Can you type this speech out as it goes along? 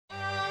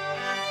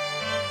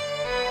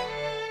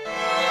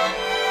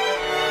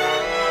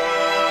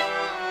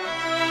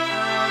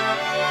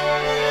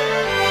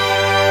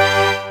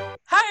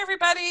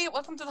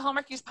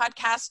Hallmark Use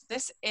podcast.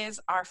 This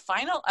is our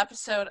final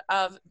episode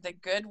of the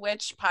Good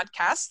Witch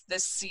podcast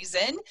this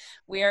season.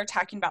 We are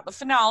talking about the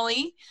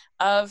finale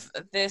of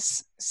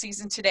this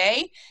season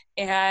today,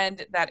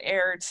 and that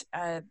aired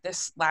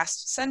this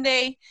last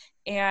Sunday.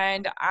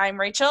 And I'm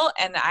Rachel,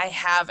 and I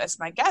have as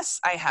my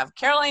guests, I have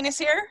Caroline is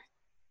here.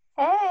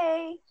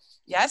 Hey.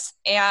 Yes,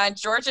 and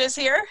Georgia is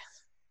here.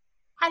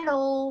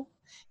 Hello.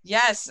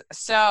 Yes,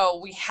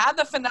 so we had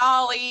the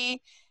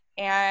finale,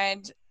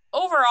 and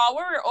overall,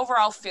 what were your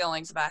overall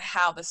feelings about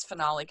how this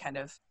finale kind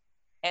of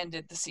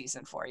ended the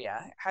season for you?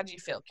 How did you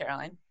feel,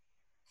 Caroline?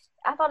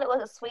 I thought it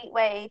was a sweet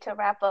way to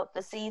wrap up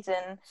the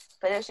season,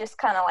 but it was just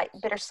kind of like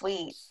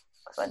bittersweet,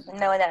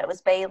 knowing that it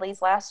was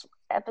Bailey's last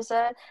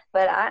episode,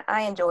 but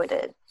I enjoyed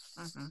it.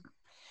 Mm-hmm.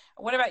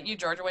 What about you,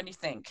 Georgia? What do you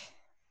think?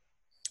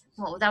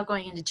 Well, without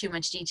going into too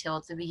much detail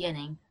at the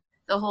beginning,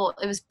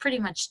 it was pretty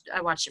much, I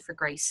watched it for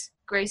Grace.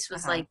 Grace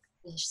was like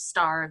the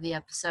star of the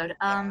episode.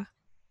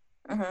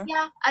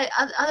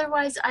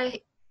 Otherwise,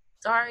 I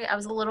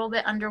was a little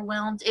bit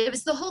underwhelmed. It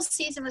was, the whole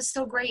season was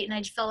so great, and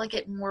I felt like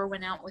it more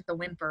went out with a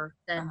whimper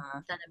than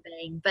a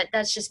bang. But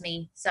that's just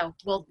me. So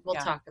we'll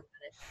talk about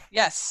it.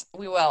 Yes,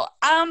 we will.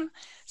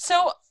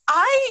 So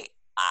I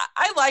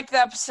liked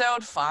the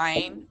episode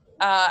fine.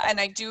 And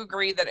I do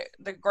agree that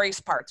the Grace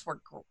parts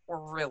were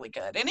really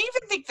good. And I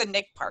even think the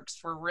Nick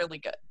parts were really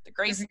good. The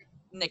Grace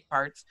Nick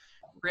parts,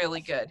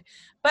 really good.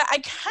 But I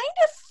kind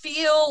of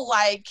feel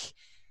like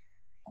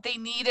they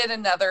needed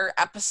another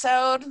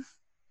episode.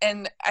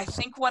 And I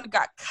think one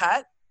got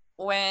cut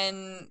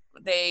when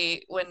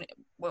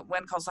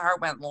Calls the Heart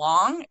went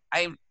long.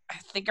 I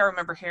think I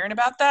remember hearing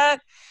about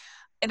that.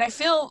 And I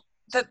feel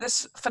that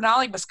this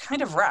finale was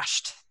kind of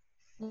rushed.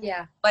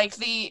 Yeah. Like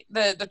the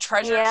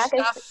treasure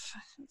stuff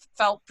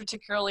felt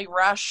particularly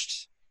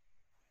rushed.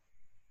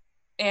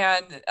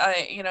 And,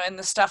 and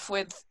the stuff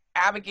with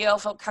Abigail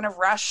felt kind of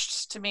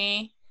rushed to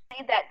me. I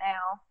need that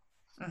now.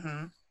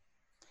 Mm-hmm.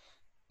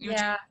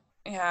 Yeah.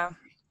 Yeah.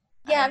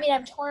 Yeah, I mean,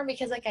 I'm torn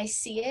because, like, I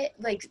see it.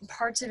 Like,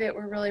 parts of it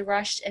were really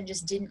rushed and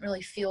just didn't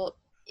really feel,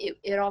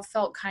 it all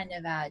felt kind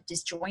of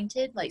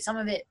disjointed. Like, some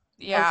of it,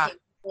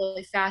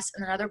 really fast,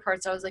 and then other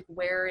parts I was like,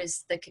 where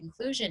is the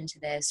conclusion to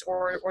this,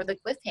 or the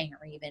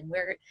cliffhanger, even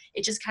where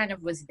it just kind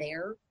of was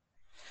there.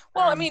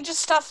 Well, I mean,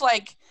 just stuff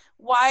like,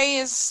 why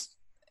is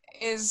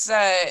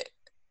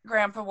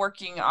Grandpa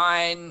working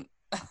on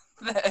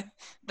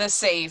the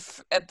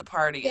safe at the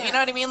party? You know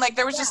what I mean? Like,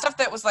 there was just stuff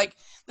that was like,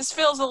 this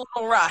feels a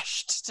little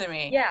rushed to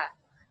me.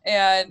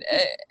 And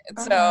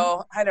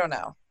so I don't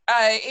know.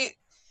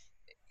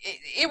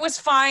 It was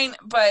fine,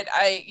 but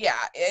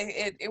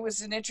it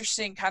was an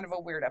interesting kind of a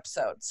weird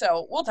episode.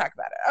 So we'll talk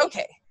about it.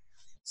 Okay.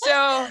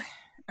 So,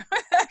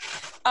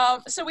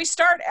 so we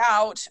start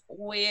out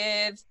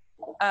with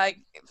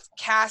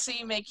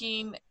Cassie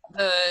making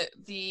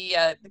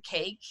the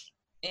cake,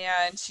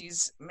 and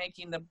she's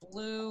making the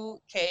blue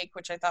cake,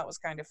 which I thought was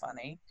kind of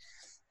funny.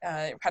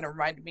 It kind of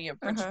reminded me of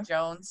Bridget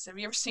Jones. Have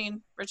you ever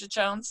seen Bridget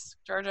Jones,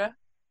 Georgia?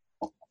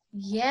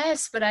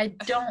 Yes, but I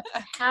don't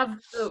have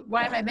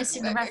why am I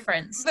missing the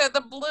reference?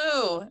 The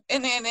blue.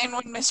 And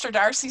when Mr.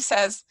 Darcy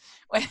says,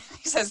 when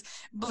he says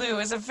blue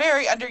is a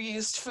very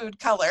underused food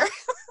color,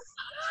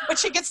 when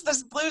she gets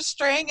this blue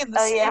string in the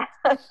soup.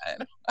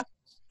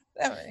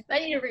 I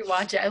need to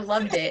rewatch it. I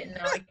loved it, and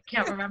I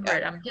can't remember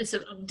it. I'm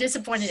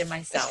disappointed in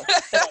myself.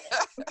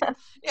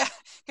 Yeah,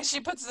 because she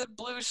puts the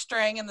blue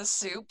string in the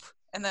soup,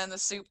 and then the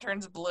soup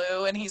turns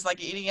blue, and he's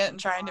like eating it and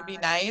trying to be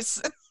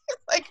nice.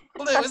 Like,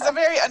 blue is a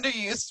very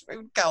underused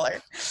food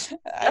color.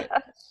 I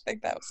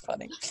think that was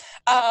funny.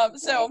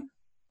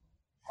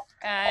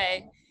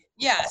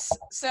 Yes.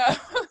 So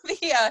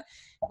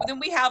then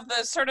we have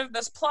the sort of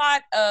this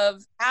plot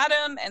of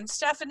Adam and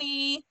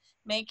Stephanie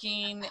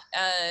making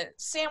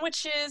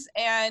sandwiches,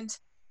 and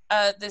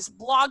this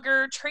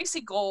blogger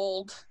Tracy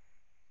Gold,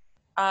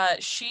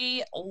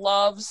 she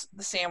loves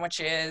the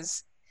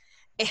sandwiches,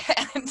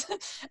 and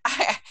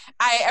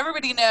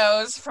everybody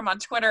knows from on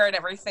Twitter and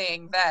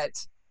everything that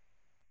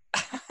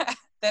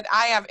that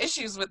I have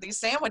issues with these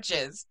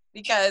sandwiches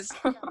because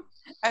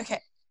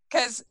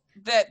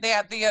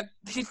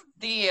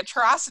the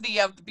atrocity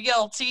of the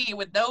BLT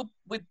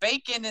with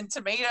bacon and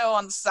tomato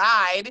on the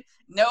side,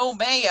 no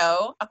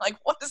mayo. I'm like,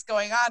 what is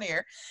going on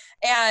here?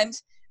 And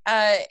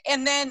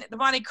then the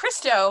Monte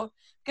Cristo,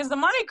 because the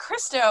Monte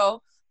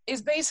Cristo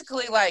is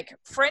basically like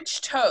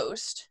French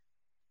toast,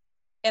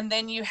 and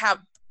then you have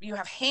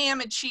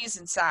ham and cheese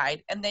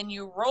inside, and then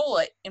you roll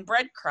it in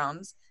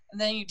breadcrumbs, and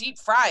then you deep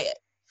fry it.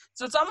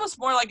 So it's almost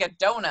more like a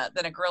donut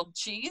than a grilled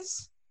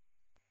cheese.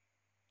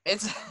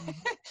 It's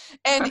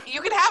and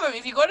you can have them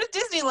if you go to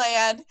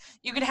Disneyland.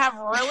 You can have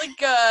really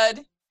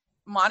good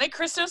Monte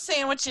Cristo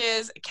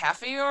sandwiches at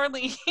Cafe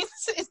Orleans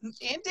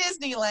in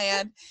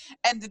Disneyland,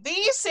 and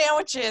these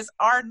sandwiches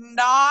are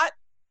not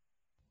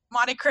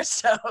Monte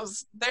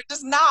Cristos. They're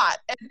just not.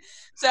 And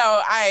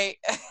so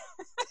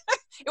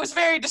it was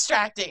very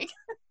distracting.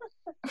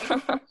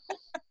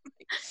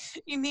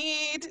 You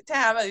need to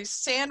have a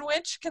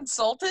sandwich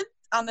consultant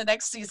on the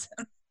next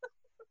season.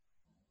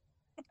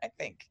 I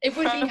think. It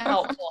would be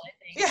helpful, I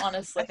think,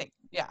 honestly. I think,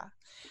 yeah.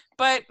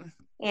 But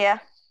yeah.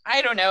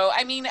 I don't know.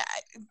 I mean,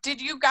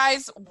 did you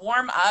guys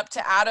warm up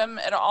to Adam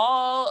at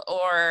all,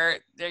 or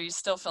are you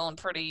still feeling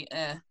pretty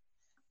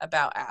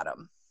about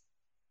Adam?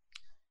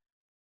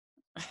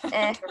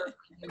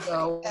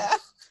 Go.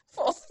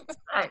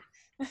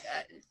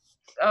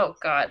 Oh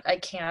God, I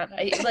can't.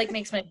 It like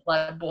makes my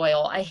blood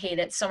boil. I hate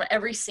it so much.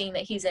 Every scene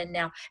that he's in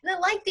now, and I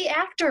like the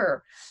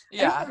actor.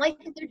 Yeah. I don't like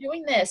that they're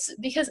doing this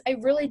because I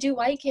really do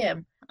like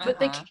him. But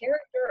the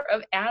character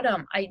of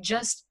Adam,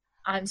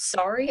 I'm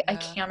sorry, I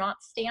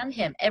cannot stand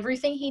him.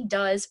 Everything he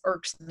does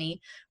irks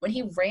me. When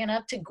he ran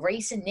up to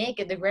Grace and Nick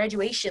at the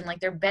graduation, like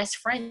they're best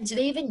friends. Do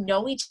they even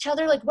know each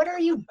other? Like, what are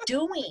you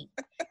doing?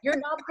 You're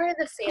not part of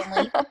the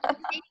family. You're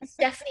taking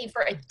Stephanie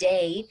for a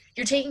day.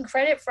 You're taking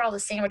credit for all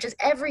the sandwiches,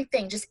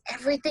 everything, just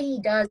everything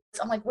he does.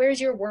 I'm like, where's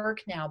your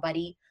work now,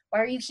 buddy? Why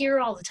are you here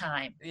all the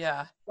time?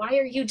 Yeah. Why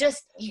are you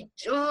just,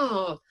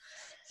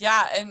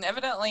 Yeah, and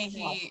evidently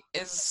he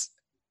is,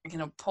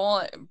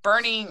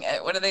 burning,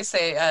 what do they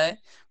say,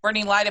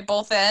 burning light at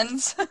both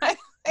ends.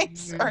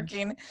 He's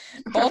working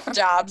both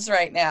jobs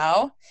right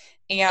now.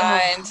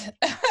 And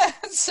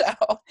so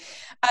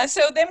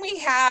then we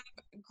have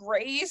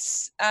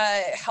Grace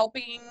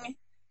helping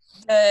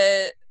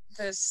the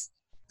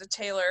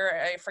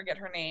tailor, I forget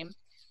her name,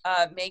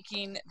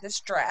 making this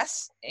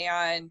dress.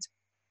 And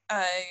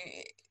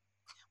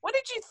what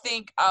did you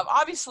think of,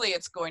 obviously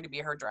it's going to be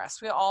her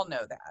dress. We all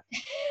know that.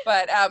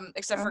 But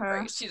except for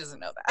Grace, she doesn't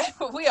know that.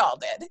 But we all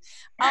did.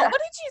 What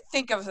did you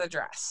think of the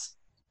dress?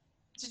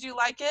 Did you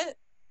like it?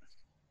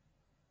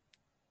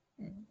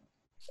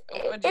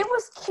 It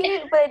was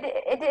cute, but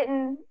it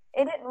didn't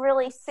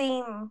really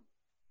seem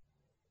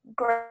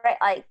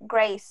like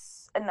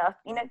Grace enough,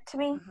 to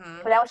me.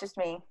 But that was just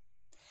me.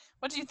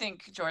 What do you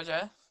think,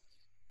 Georgia?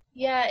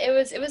 Yeah, it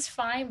was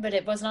fine, but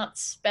it was not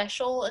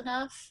special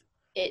enough.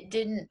 It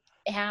didn't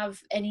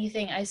have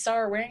anything. I saw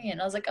her wearing it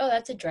and I was like, oh,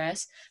 that's a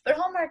dress. But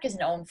Hallmark is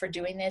known for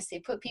doing this. They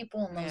put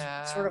people in those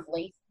sort of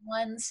lacy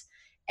ones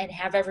and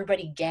have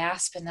everybody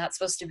gasp, and that's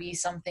supposed to be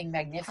something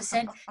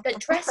magnificent. That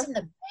dress in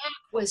the back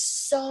was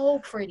so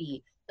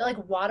pretty. The like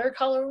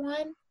watercolor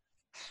one.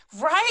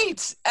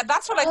 Right. And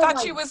that's what I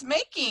thought she was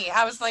making.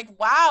 I was like,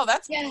 wow,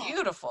 that's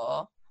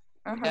beautiful.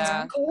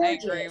 Yeah, I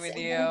agree with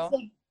you.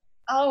 Like,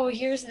 oh,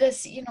 here's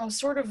this,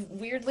 sort of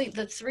weirdly,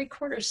 the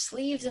 3/4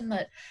 sleeves and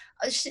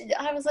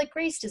I was like,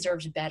 Grace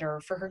deserves better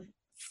for her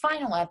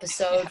final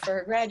episode, for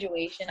her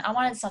graduation. I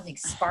wanted something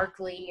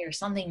sparkly or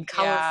something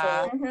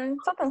colorful.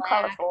 Something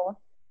colorful.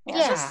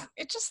 Yeah.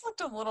 It just looked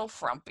a little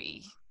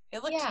frumpy.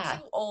 It looked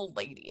too old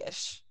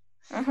lady-ish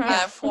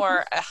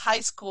for a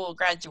high school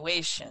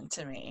graduation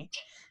to me.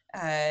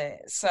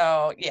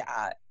 So,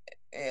 yeah.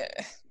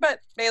 But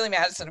Bailey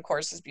Madison, of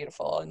course, is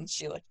beautiful, and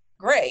she looked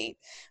great,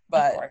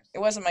 but it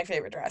wasn't my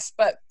favorite dress.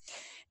 But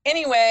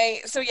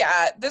anyway, so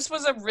yeah, this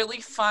was a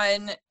really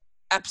fun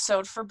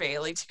episode for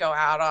Bailey to go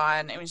out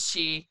on. I mean,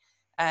 she,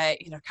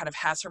 kind of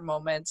has her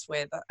moments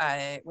with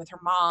her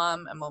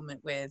mom, a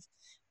moment with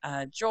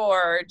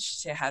George.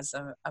 She has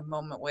a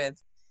moment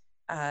with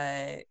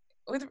it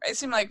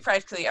seemed like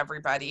practically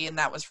everybody, and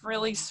that was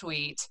really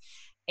sweet.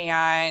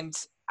 And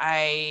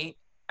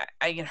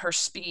her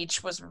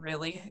speech was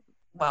really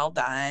well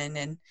done,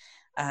 and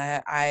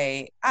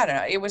I don't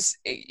know,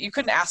 you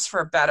couldn't ask for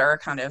a better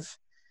kind of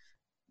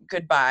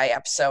goodbye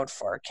episode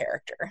for a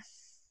character.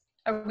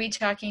 Are we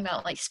talking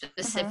about like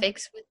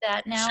specifics with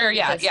that now? Sure,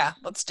 yeah,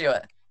 let's do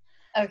it.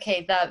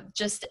 Okay,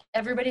 just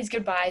everybody's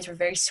goodbyes were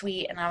very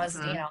sweet, and I was,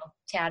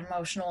 tad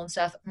emotional and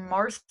stuff.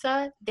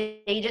 Martha,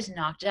 they just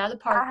knocked it out of the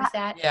park with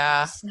that.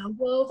 Yeah. Snow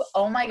globe.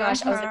 Oh my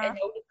gosh. I was like, I know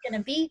what it's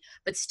gonna be,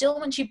 but still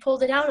when she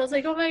pulled it out, I was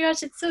like, oh my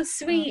gosh, it's so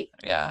sweet.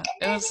 Yeah,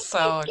 it was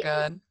so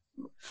good.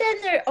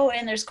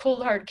 Then there's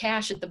cold hard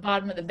cash at the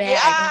bottom of the bag.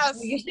 Yes!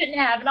 You shouldn't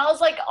have. And I was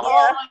like,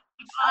 oh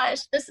my gosh,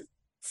 this is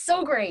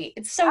so great.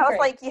 It's so great. I was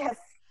like, yes.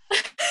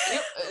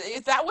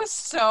 That was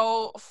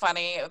so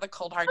funny, the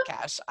cold hard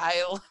cash.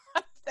 I love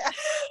that.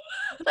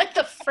 Like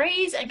the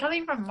phrase, and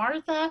coming from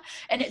Martha,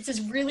 and it's this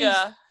really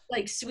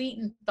like sweet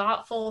and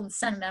thoughtful and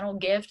sentimental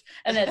gift,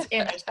 and then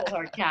there's cold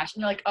hard cash,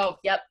 and you're like, oh,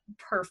 yep,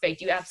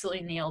 perfect. You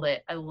absolutely nailed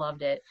it. I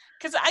loved it.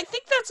 Because I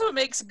think that's what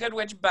makes Good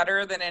Witch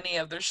better than any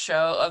other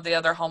show of the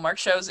other Hallmark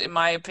shows, in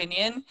my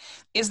opinion,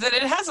 is that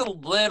it has a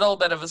little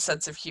bit of a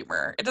sense of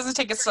humor. It doesn't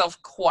take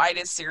itself quite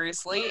as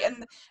seriously,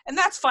 and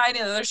that's fine,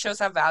 and other shows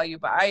have value,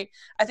 but I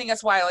think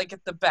that's why I like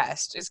it the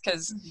best, is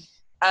because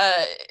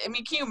I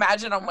mean, can you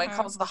imagine on When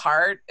Comes the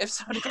Heart, if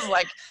somebody was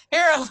like,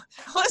 here,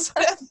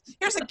 Elizabeth,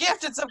 here's a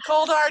gift and some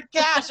cold hard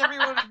cash,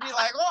 everyone would be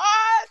like,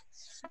 what?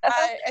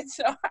 And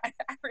so I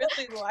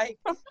really like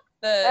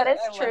that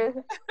is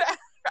true.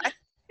 Right?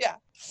 Yeah.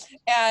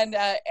 And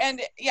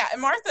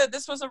Martha,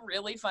 this was a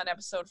really fun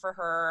episode for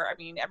her. I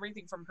mean,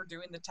 everything from her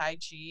doing the Tai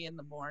Chi in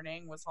the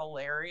morning was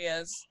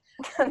hilarious.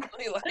 I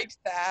really liked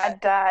that.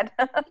 I died.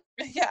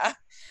 Yeah.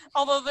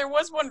 Although there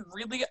was one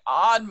really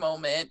odd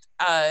moment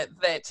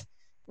that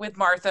with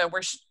Martha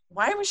where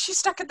why was she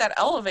stuck at that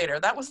elevator?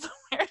 That was the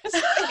weirdest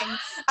thing.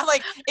 I'm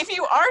like, if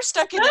you are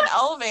stuck in an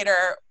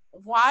elevator,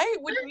 why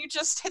wouldn't you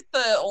just hit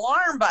the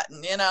alarm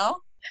button, you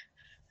know?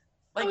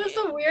 Like, that was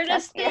the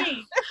weirdest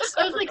thing.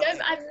 I was like,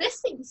 really I'm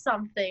missing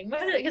something.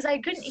 Because I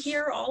couldn't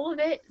hear all of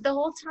it the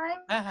whole time.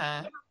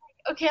 Uh-huh.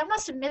 Okay, I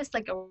must have missed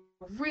like a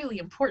really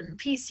important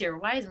piece here.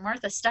 Why is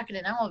Martha stuck in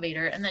an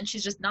elevator? And then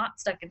she's just not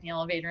stuck in the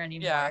elevator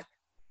anymore. Yeah.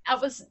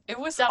 It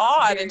was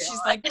odd. And she's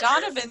like,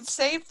 Donovan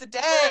saved the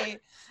day.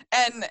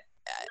 And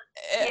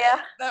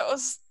that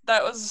was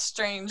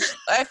strange.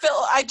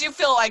 I do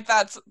feel like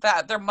that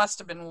there must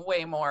have been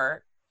way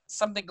more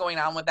something going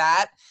on with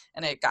that,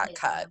 and it got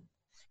cut.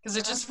 Because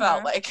it just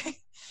felt like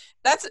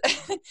that's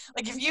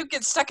like if you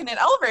get stuck in an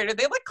elevator,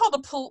 they like call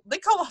the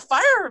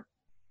fire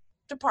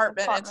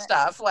department and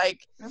stuff.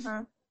 Like,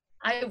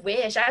 I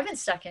wish. I've been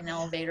stuck in an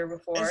elevator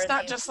before. It's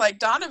not just like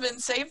Donovan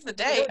saved the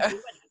day.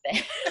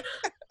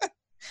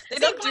 They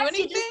didn't do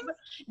anything?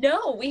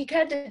 No, we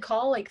had to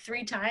call like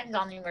 3 times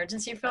on the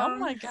emergency phone. Oh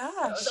my gosh.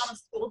 I was on a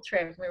school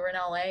trip. We were in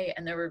LA,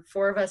 and there were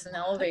 4 of us in the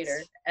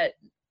elevator at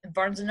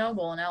Barnes &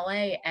 Noble in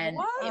LA, and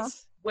it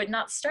would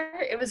not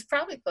start. It was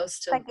probably close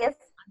to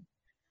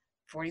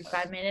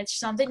 45 minutes or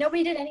something.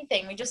 Nobody did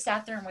anything. We just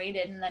sat there and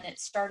waited, and then it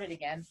started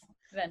again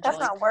eventually.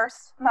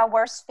 That's my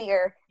worst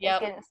fear. Yep.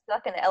 Getting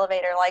stuck in an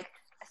elevator, like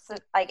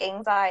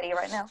anxiety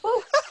right now.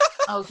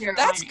 Oh,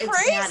 that's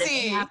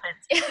crazy.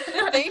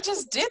 They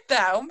just did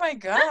that. Oh my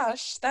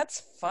gosh,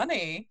 that's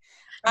funny.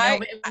 I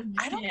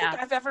don't think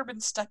I've ever been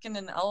stuck in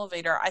an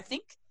elevator. I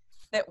think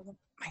that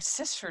my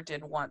sister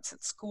did once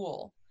at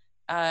school,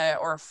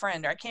 or a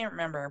friend. I can't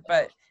remember,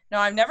 but no,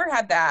 I've never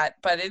had that.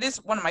 But it is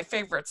one of my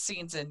favorite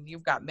scenes in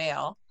You've Got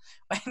Mail.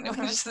 When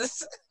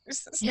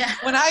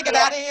I get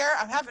out of here,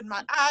 I'm having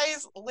my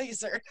eyes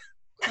lasered.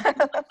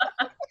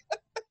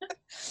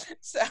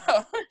 So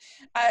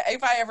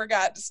if I ever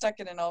got stuck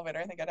in an elevator,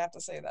 I think I'd have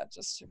to say that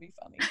just to be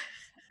funny.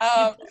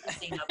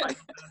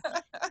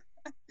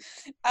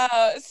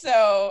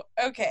 So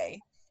okay.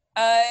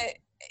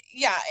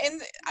 Yeah,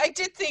 and I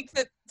did think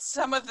that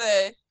some of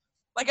the,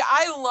 like,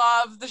 I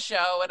love the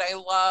show and I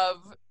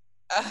love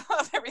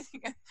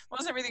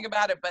everything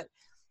about it, but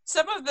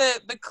some of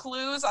the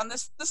clues on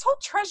this whole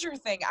treasure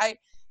thing, I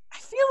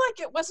feel like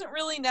it wasn't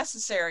really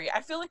necessary.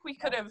 I feel like we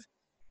could have,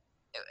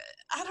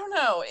 I don't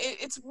know.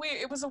 It's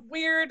weird. It was a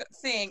weird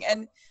thing,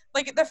 and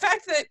like the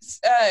fact that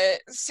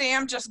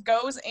Sam just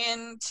goes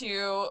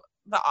into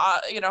the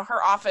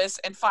her office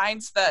and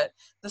finds the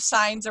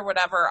signs or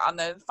whatever on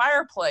the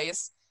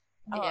fireplace.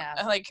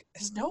 Like,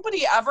 has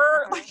nobody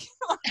ever like?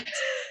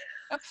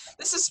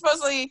 This is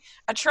supposedly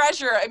a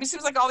treasure. I mean, it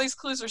seems like all these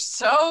clues are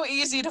so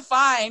easy to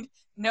find.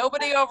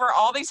 Nobody over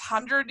all these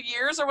 100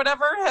 years or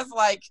whatever has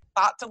like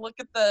thought to look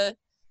at the.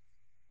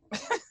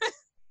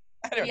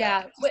 I don't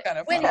know. Kind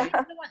of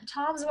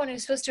Tom's the one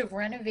who's supposed to have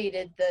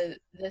renovated the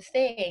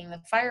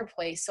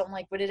fireplace. So I'm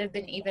like, would it have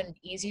been even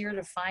easier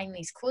to find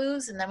these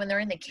clues? And then when they're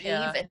in the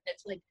cave and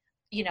it's like,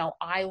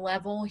 eye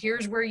level,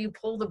 here's where you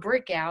pull the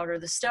brick out or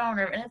the stone,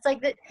 and it's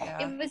like that.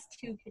 It was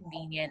too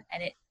convenient,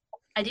 and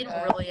I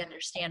didn't really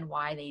understand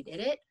why they did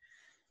it.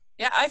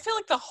 Yeah, I feel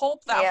like whole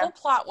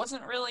plot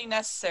wasn't really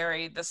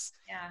necessary.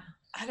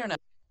 I don't know.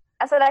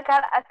 I said I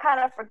kind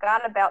of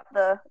forgot about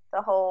the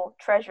whole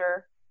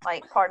treasure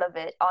like part of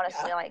it,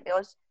 honestly. Like it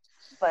was,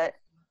 but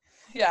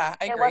I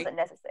agree. It wasn't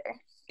necessary.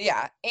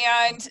 Yeah,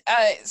 and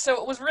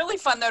so it was really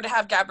fun though to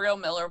have Gabrielle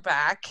Miller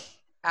back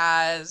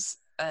as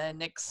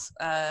Nick's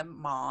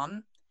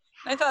mom.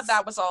 I thought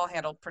that was all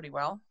handled pretty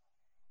well.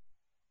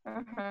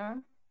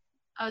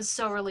 I was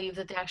so relieved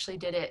that they actually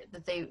did it,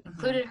 that they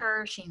included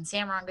her. She and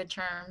Sam are on good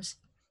terms.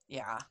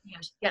 Yeah.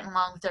 She's getting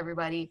along with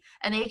everybody.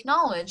 And they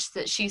acknowledged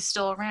that she's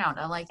still around.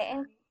 I like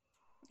that.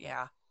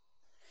 Yeah.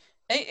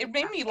 It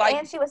made me like.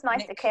 And she was nice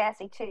Nick. To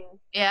Cassie, too.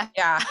 Yeah.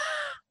 Yeah.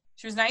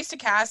 She was nice to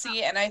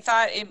Cassie, and I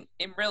thought it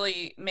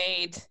really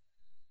made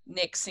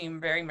Nick seem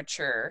very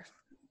mature.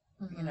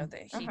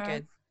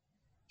 That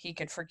he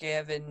could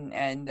forgive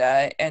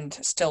and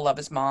still love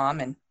his mom,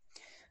 and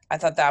I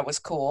thought that was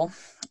cool.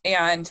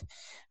 And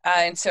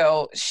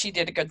so she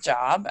did a good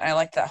job. I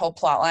liked that whole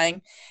plot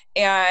line.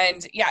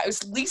 And it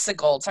was Lisa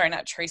Gold. Sorry,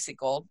 not Tracy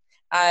Gold.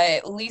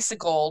 Lisa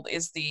Gold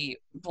is the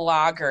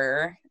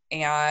blogger,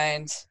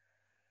 and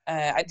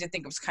I did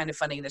think it was kind of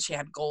funny that she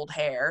had gold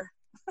hair.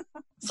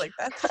 It's like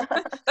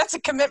that's a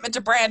commitment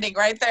to branding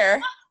right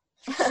there.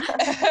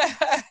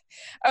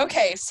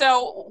 Okay,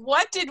 so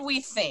what did we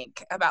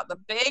think about the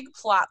big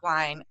plot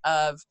line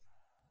of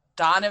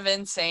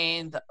Donovan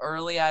saying the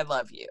early I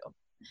love you?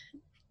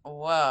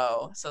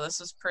 Whoa, so this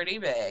was pretty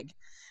big.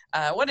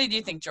 What did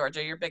you think,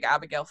 Georgia? You're a big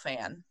Abigail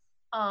fan.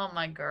 Oh,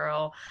 my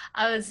girl.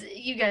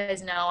 You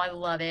guys know, I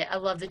love it. I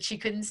love that she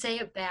couldn't say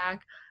it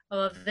back. I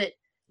love that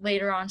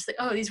later on she's like,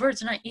 oh, these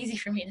words are not easy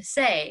for me to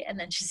say. And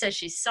then she says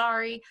she's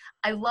sorry.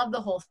 I love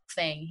the whole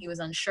thing. He was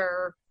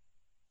unsure.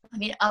 I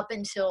mean, up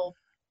until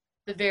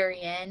the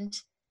very end,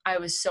 I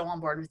was so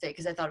on board with it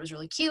because I thought it was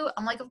really cute.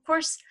 I'm like, of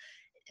course,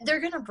 they're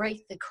going to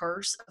break the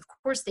curse. Of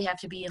course, they have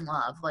to be in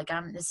love. Like,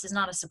 this is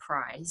not a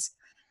surprise.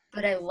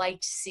 But I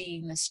liked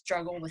seeing the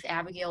struggle with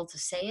Abigail to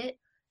say it.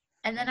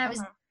 And then I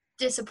was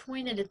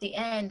disappointed at the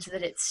end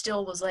that it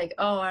still was like,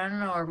 oh, I don't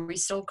know, are we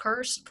still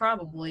cursed?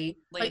 Probably.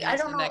 Leading like, I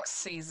don't to the know. next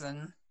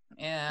season.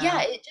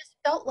 Yeah, it just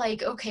felt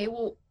like, okay,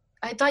 well,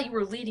 I thought you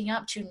were leading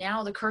up to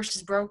now the curse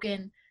is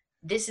broken.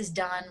 This is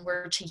done.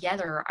 We're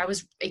together. I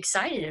was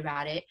excited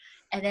about it.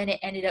 And then it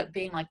ended up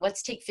being like,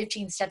 let's take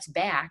 15 steps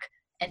back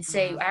and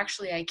say,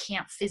 actually, I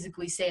can't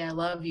physically say I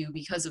love you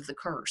because of the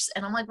curse.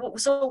 And I'm like, well,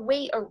 so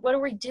wait, or what are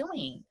we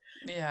doing?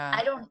 Yeah.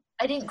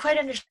 I didn't quite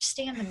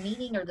understand the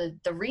meaning or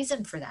the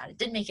reason for that. It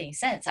didn't make any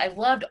sense. I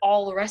loved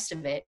all the rest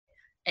of it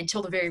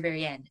until the very,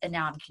 very end. And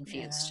now I'm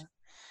confused. Yeah.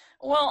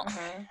 Well,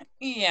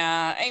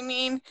 yeah, I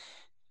mean,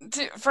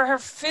 for her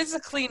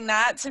physically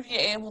not to be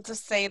able to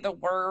say the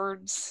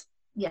words.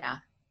 Yeah.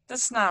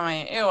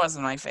 It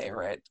wasn't my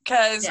favorite.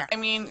 Because, Yeah. I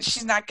mean,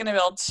 she's not going to be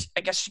able to, I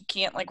guess she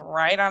can't, like,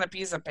 write on a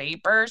piece of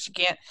paper. She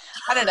can't,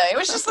 I don't know. It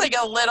was just, like,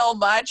 a little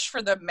much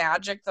for the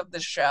magic of the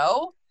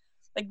show.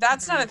 Like,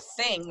 that's not a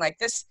thing. Like,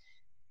 this,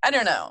 I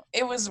don't know.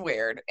 It was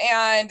weird.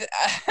 And,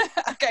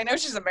 okay, I know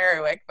she's a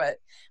Merriwick, but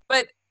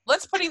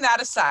let's putting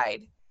that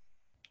aside.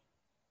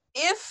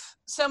 If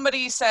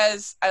somebody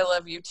says, I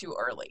love you too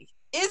early,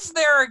 is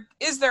there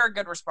a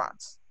good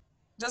response?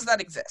 Does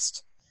that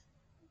exist?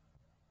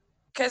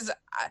 Because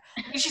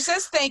she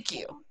says thank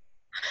you,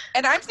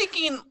 and I'm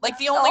thinking like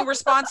the only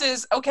response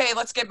is, okay,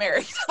 let's get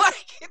married.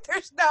 Like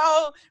there's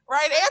no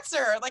right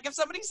answer. Like if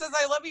somebody says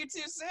I love you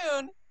too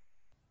soon,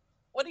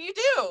 what do you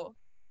do?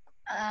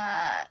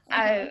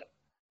 I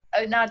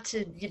not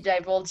to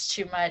divulge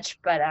too much,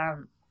 but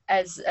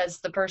as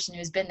the person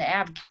who's been to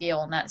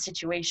Abigail in that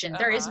situation,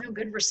 there is no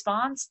good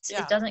response.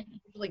 It doesn't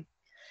usually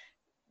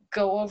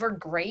go over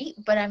great.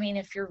 But I mean,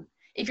 if you're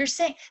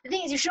saying, the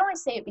thing is, you should only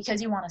say it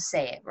because you want to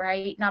say it,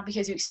 right? Not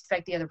because you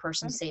expect the other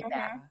person to say it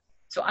back.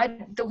 So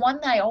the one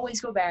that I always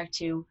go back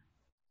to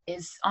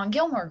is on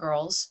Gilmore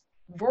Girls.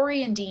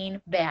 Rory and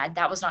Dean, bad.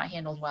 That was not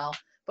handled well.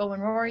 But when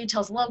Rory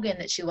tells Logan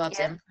that she loves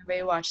him,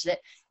 everybody watches it,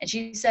 and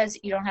she says,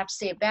 you don't have to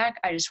say it back.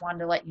 I just wanted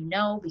to let you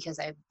know because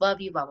I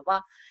love you, blah, blah,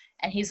 blah.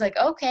 And he's like,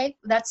 okay,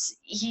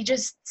 he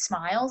just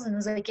smiles and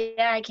is like,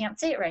 yeah, I can't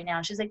say it right now.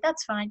 And she's like,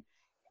 that's fine.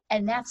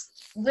 And that's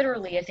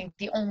literally, I think,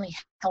 the only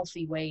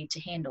healthy way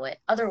to handle it.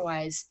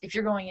 Otherwise, if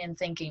you're going in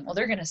thinking, well,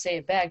 they're going to say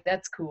it back,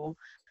 that's cool,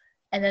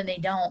 and then they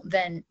don't,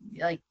 then,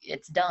 like,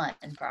 it's done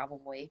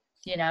probably.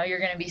 You know, you're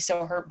going to be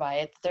so hurt by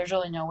it. There's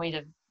really no way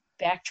to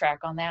backtrack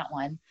on that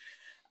one.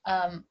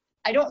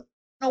 I don't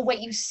know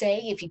what you say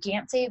if you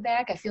can't say it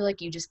back. I feel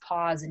like you just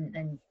pause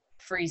and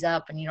freeze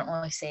up and you don't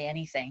really say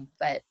anything.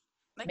 But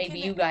like, maybe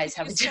you guys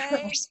have a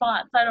different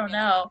response. I don't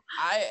know.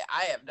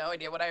 I have no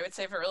idea what I would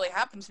say if it really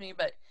happened to me,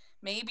 but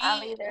maybe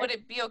would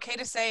it be okay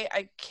to say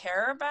I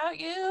care about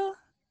you?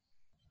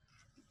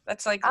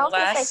 That's like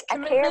less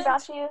commitment. I care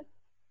about you.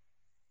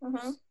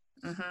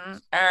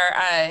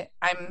 Or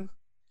I'm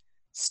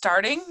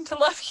starting to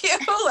love you.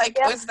 Like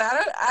was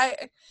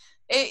that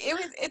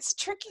it's a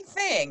tricky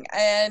thing,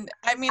 and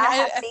I mean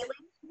I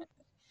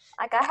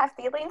have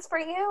feelings for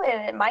you,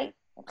 and it might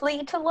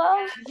lead to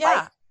love.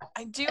 Yeah,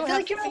 I do. I feel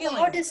like you're not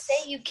allowed to say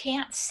you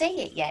can't say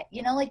it yet.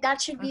 You know, like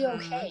that should be okay.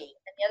 And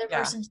the other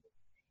person,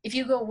 if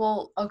you go,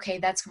 well, okay,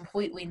 that's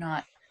completely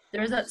not.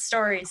 There's that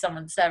story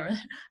someone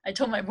said. I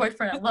told my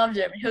boyfriend I loved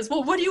him. He goes,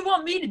 well, what do you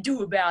want me to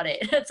do about it?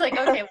 It's like,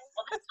 okay,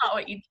 well, that's not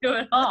what you do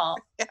at all.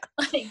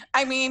 Like,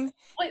 I mean,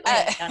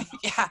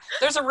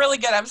 there's a really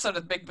good episode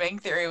of Big Bang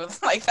Theory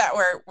with like that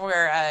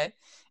where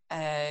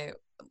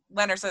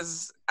Leonard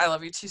says, I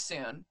love you too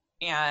soon.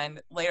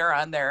 And later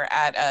on they're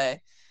at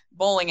a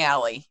bowling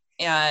alley.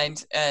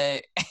 And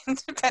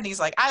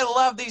Penny's like, I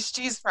love these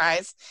cheese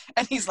fries.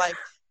 And he's like,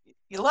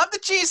 you love the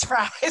cheese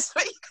fries,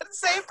 but you couldn't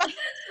say it back.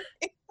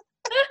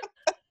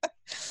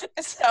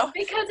 So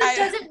because it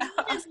doesn't mean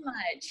as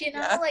much, you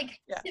know,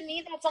 to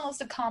me that's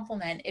almost a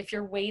compliment. If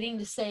you're waiting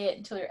to say it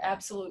until you're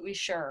absolutely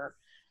sure,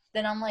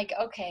 then I'm like,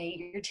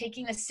 okay, you're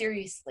taking this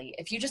seriously.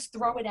 If you just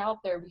throw it out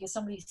there because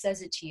somebody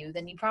says it to you,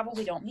 then you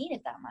probably don't mean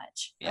it that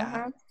much.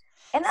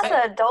 And that's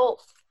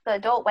the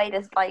adult way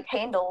to like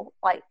handle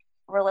like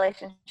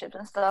relationships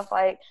and stuff.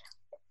 Like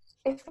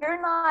if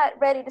you're not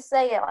ready to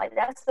say it, like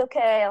that's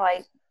okay.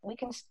 Like we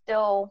can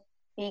still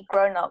be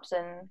grown-ups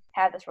and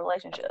have this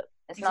relationship.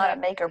 It's not a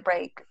make or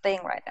break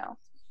thing right now.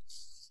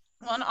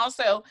 Well, and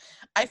also,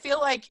 I feel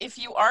like if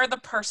you are the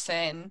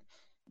person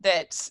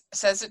that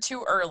says it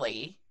too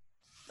early,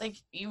 like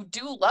you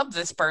do love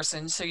this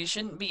person, so you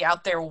shouldn't be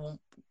out there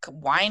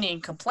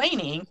whining,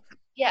 complaining.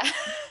 Yeah.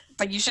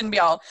 Like you shouldn't be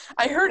all,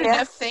 I heard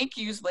enough thank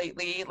yous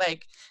lately,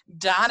 like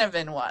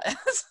Donovan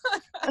was.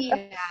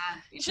 Yeah.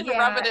 You shouldn't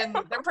rub it in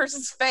their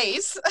person's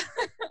face.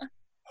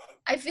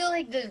 I feel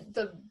like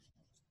the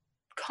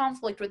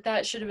conflict with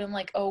that should have been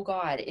like, oh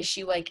God, is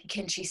she like,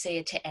 can she say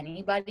it to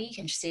anybody?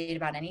 Can she say it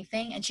about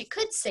anything? And she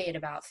could say it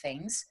about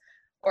things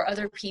or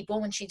other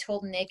people when she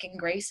told Nick and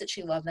Grace that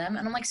she loved them.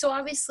 And I'm like, so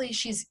obviously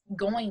she's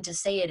going to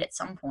say it at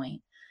some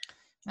point.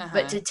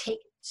 But to take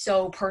it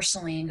so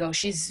personally and go,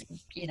 she's,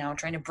 you know,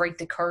 trying to break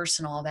the curse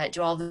and all that,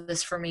 do all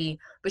this for me,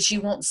 but she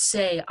won't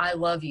say I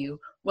love you.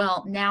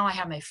 Well, now I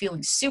have my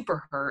feelings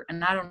super hurt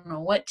and I don't know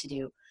what to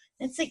do.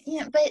 It's like,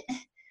 yeah, but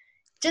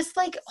just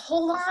like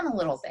hold on a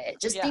little bit.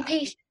 Just be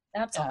patient.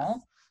 That's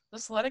all.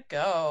 Just let it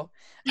go.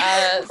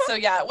 So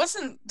yeah, it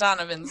wasn't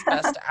Donovan's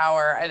best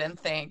hour, I didn't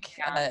think,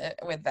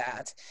 with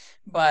that.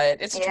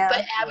 But it's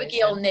but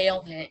Abigail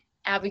nailed it.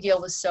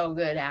 Abigail was so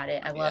good at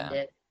it. I loved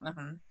it.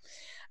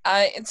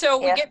 And so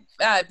we get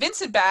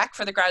Vincent back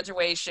for the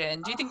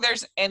graduation. Do you think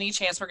there's any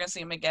chance we're gonna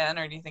see him again,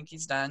 or do you think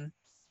he's done?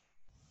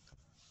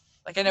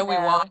 Like, I know we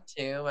want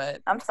to,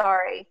 but I'm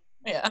sorry.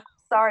 Yeah.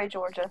 Sorry,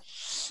 Georgia.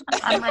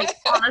 I'm like,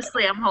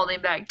 honestly, I'm holding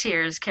back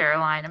tears,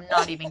 Caroline. I'm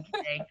not even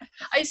kidding.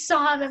 I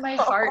saw him in my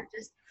heart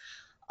just,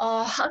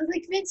 I was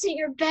like, Vincent,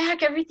 you're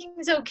back.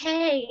 Everything's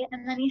okay.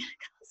 And then he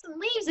goes and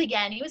leaves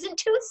again. He was in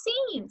 2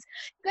 scenes.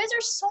 You guys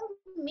are so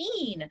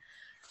mean.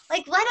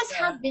 Like, let us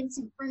have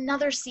Vincent for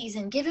another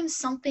season. Give him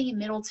something in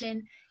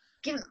Middleton.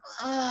 Give him,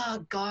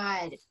 oh,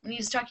 God. And he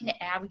was talking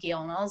to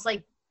Abigail, and I was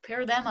like,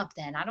 pair them up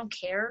then. I don't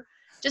care.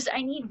 Just,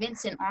 I need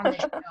Vincent on the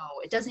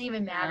show. It doesn't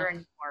even matter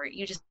anymore.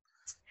 You just,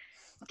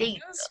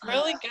 he was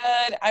really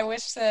good. I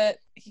wish that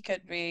he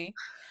could be.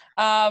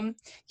 And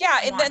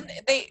then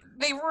they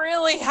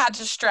really had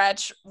to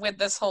stretch with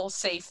this whole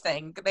safe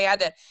thing. They had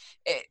to,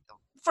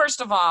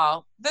 first of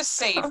all, this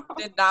safe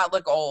did not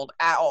look old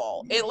at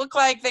all. It looked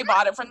like they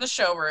bought it from the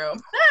showroom.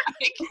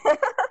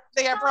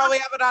 They probably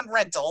have it on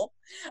rental.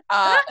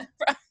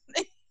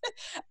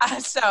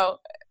 So,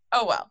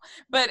 oh well.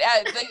 But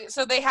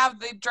so they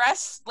have the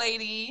dress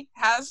lady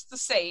has the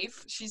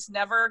safe. She's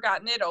never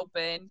gotten it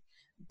open.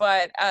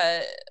 But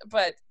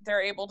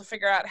they're able to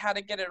figure out how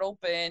to get it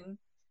open.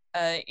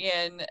 That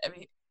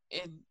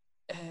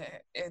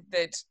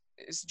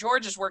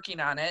George is working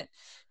on it,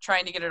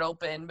 trying to get it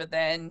open, but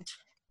then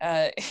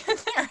they're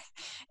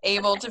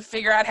able to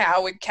figure out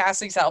how with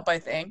Cassie's help, I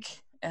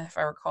think, if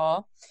I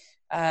recall.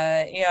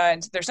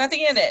 And there's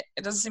nothing in it.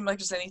 It doesn't seem like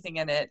there's anything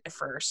in it at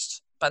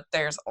first, but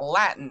there's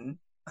Latin.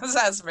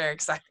 That's very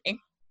exciting.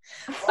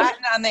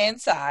 Latin on the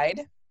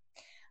inside,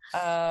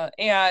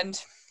 and.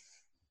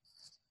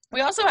 We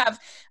also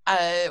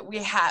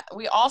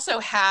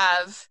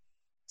have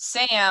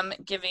Sam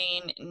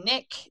giving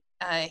Nick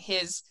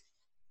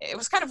it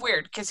was kind of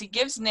weird because he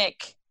gives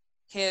Nick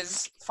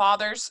his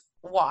father's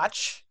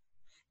watch,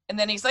 and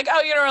then he's like,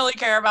 oh, you don't really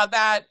care about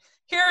that.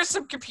 Here are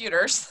some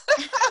computers.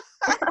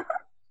 And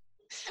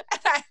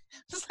I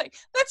was like,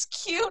 that's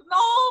cute and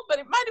all, but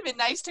it might have been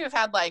nice to have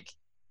had like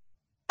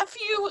a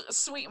few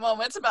sweet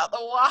moments about the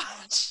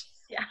watch.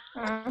 Yeah.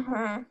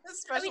 Mm-hmm.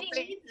 I mean,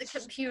 he needs the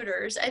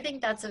computers. I think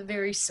that's a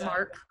very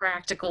smart,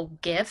 practical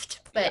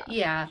gift. But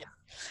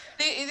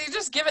They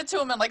just give it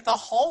to him in like the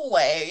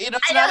hallway. You know,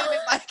 it's not even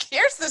like,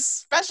 here's this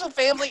special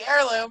family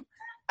heirloom.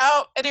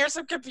 Oh, and here's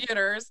some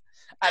computers.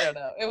 I don't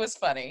know. It was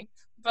funny,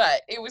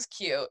 but it was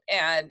cute.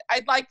 And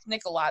I liked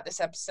Nick a lot this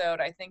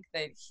episode. I think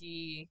that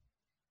he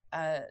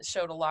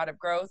showed a lot of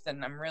growth,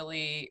 and I'm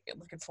really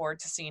looking forward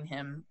to seeing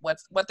him, what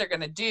they're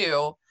going to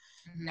do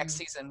next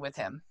season with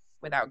him.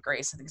 Without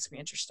Grace, I think it's going to be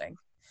interesting.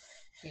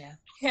 Yeah.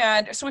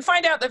 And so we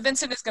find out that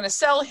Vincent is going to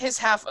sell his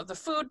half of the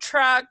food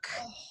truck.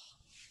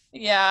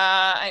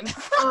 Yeah, I know.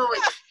 Oh,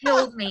 it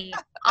killed me.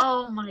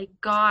 Oh my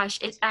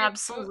gosh. It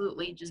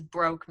absolutely just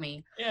broke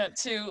me. Yeah,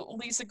 to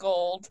Lisa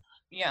Gold.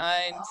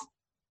 Yeah,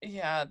 and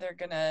they're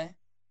going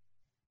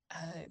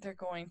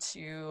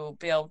to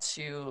be able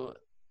to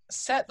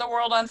set the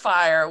world on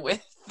fire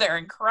with their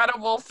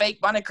incredible fake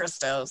Monte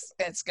Cristos.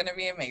 It's going to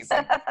be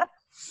amazing.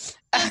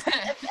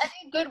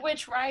 Any Good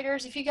Witch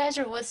writers, if you guys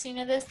are listening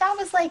to this,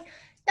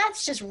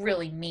 that's just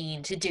really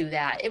mean to do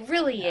that. It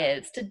really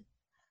is.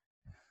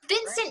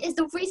 Vincent is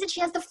the reason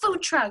she has the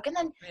food truck, and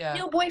then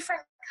new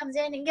boyfriend comes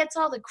in and gets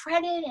all the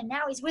credit, and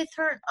now he's with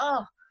her.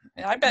 Oh,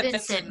 I bet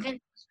Vincent's the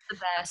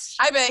best.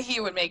 I bet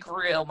he would make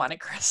real Monte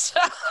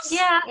Cristos.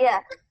 Yeah.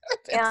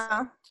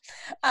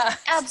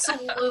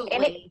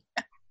 Absolutely.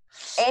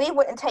 And he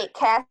wouldn't take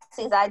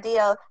Cassie's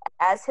idea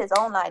as his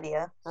own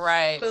idea.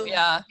 Right. Boom.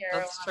 Yeah,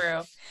 that's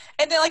true.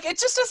 And then, like, it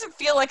just doesn't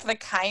feel like the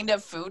kind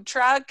of food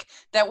truck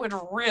that would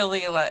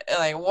really, like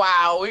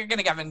wow, we're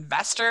going to have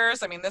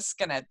investors. I mean, this is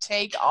going to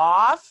take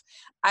off.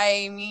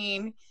 I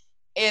mean,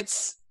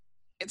 it's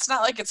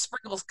not like it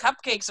sprinkles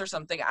cupcakes or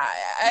something.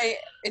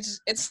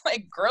 It's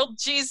like grilled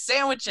cheese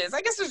sandwiches.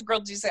 I guess there's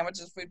grilled cheese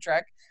sandwiches food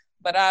truck,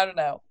 but I don't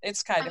know.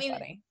 It's kind of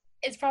funny.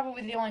 It's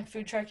probably the only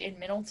food truck in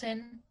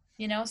Middleton.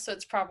 You know, so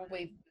it's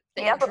probably.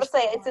 Yeah, I was going to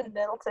say it's in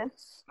Middleton.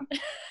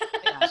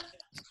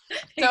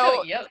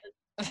 So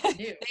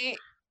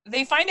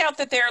they find out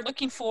that they're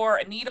looking for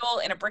a needle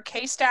in a brick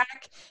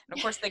haystack, and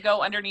of course they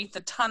go underneath the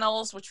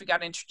tunnels, which we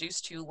got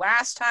introduced to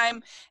last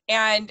time.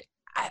 And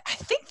I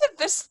think that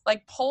this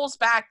like pulls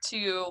back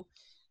to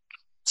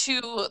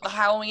the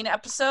Halloween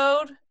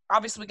episode.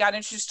 Obviously, we got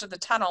introduced to the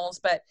tunnels,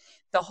 but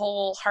the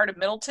whole Heart of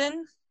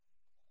Middleton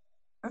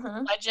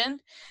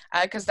legend,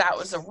 because that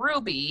was a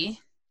ruby.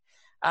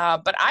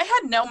 But I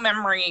had no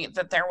memory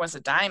that there was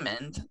a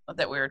diamond,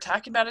 that we were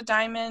talking about a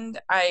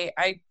diamond.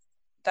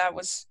 That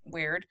was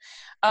weird.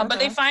 But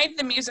they find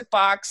the music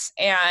box,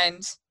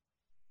 and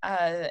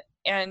the,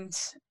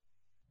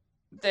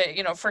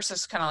 first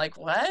it's kind of like,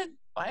 what?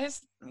 Why is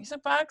the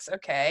music box?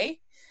 Okay.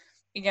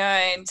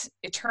 and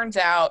it turns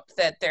out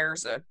that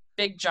there's a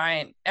big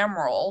giant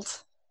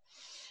emerald,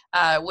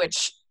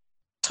 which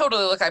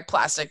totally look like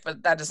plastic,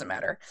 but that doesn't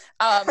matter.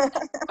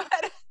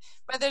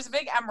 But there's a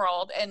big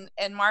emerald,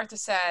 and Martha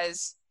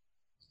says,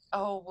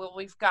 "Oh, well,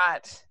 we've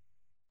got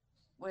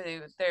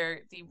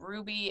the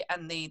ruby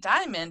and the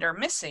diamond are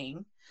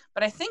missing,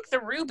 but I think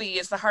the ruby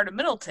is the Heart of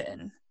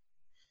Middleton."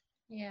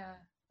 Yeah.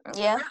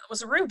 Yeah. It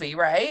was a ruby,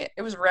 right?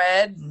 It was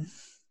red.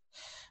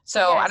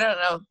 So yes. I don't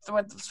know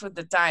what's with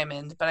the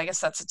diamond, but I guess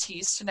that's a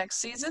tease to next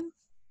season.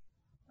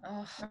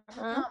 Oh,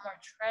 not more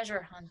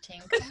treasure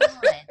hunting. Come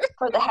on.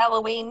 For the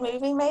Halloween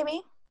movie,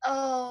 maybe?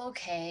 Oh,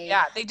 okay.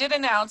 Yeah, they did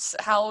announce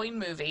a Halloween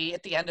movie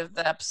at the end of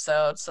the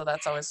episode, so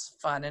that's always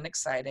fun and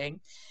exciting.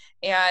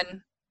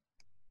 And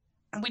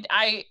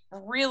I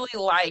really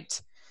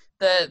liked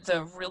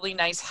the really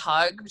nice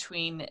hug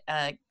between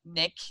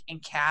Nick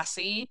and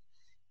Cassie,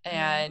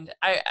 and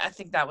I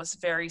think that was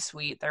very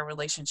sweet. Their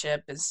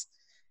relationship is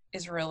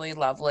really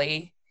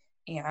lovely.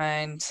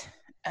 And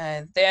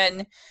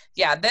then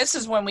this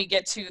is when we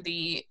get to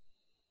the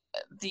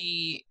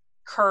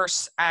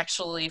curse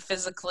actually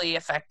physically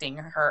affecting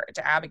her,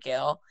 to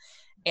Abigail,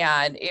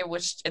 and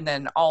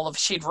then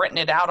she'd written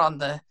it out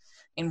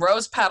in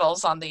rose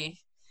petals on the.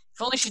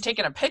 If only she'd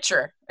taken a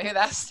picture. Maybe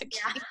that's the key.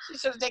 Yeah. She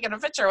should have taken a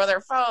picture with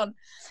her phone.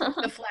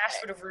 The flash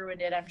would have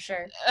ruined it, I'm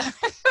sure.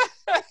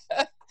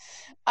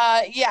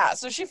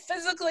 So she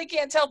physically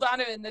can't tell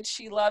Donovan that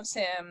she loves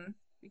him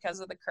because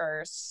of the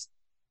curse.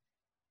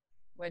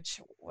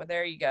 Well,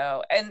 there you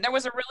go. And there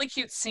was a really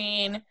cute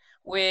scene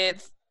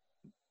with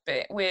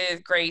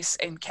Grace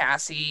and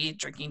Cassie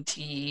drinking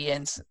tea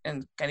and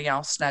getting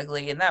all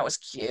snuggly, and that was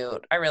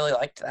cute. I really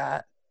liked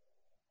that.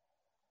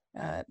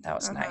 That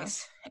was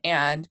nice.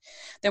 And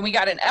then we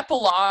got an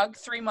epilogue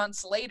 3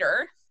 months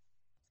later,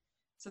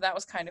 so that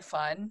was kind of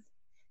fun.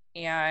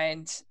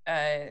 And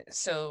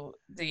so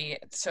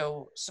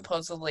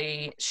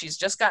supposedly she's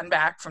just gotten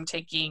back from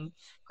taking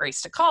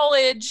Grace to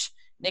college.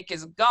 Nick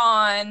is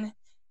gone,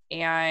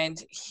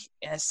 and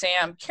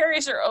Sam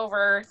carries her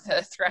over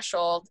the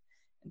threshold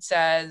and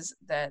says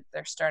that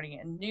they're starting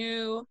a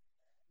new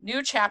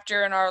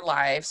chapter in our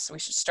lives. We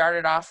should start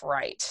it off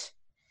right.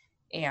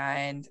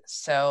 And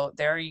so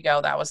there you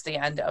go. That was the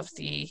end of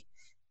the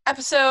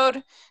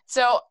episode.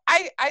 So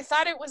I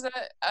thought it was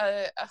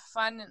a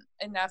fun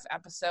enough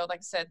episode. Like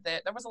I said,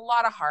 there was a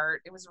lot of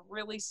heart. It was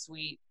really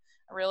sweet.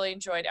 I really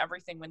enjoyed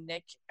everything with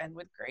Nick and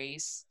with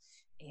Grace.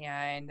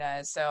 And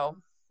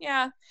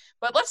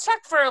but let's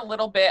talk for a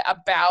little bit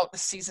about the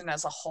season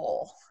as a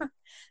whole.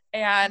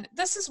 And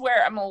this is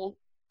where I'm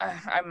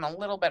a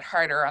little bit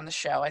harder on the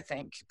show, I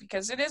think,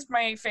 because it is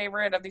my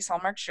favorite of these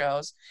Hallmark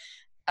shows.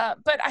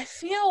 But I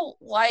feel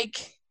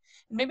like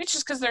maybe it's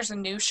just because there's a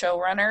new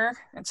showrunner,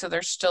 and so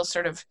they're still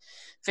sort of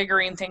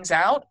figuring things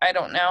out. I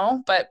don't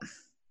know, but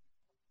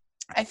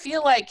I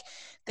feel like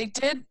they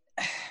did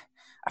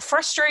a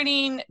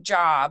frustrating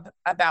job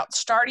about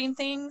starting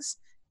things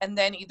and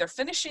then either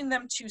finishing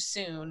them too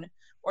soon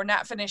or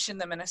not finishing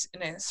them in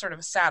a sort of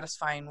a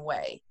satisfying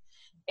way.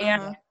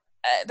 And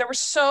there were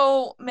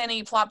so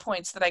many plot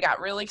points that I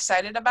got really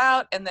excited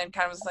about, and then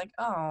kind of was like,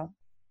 oh,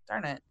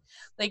 darn it.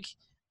 Like,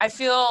 I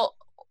feel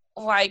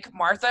like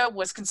Martha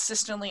was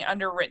consistently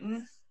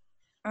underwritten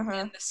in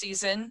the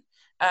season.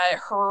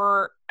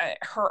 Her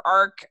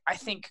arc, I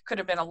think, could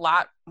have been a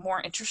lot more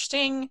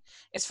interesting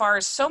as far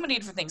as so many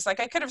different things.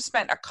 Like, I could have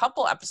spent a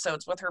couple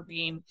episodes with her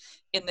being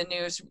in the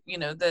news,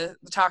 the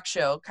talk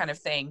show kind of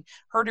thing.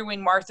 Her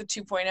doing Martha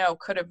 2.0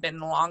 could have been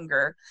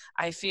longer.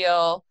 I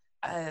feel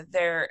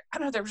there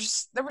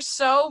were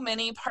so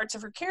many parts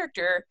of her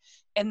character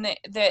and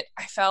that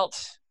I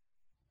felt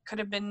could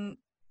have been,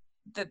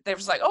 that there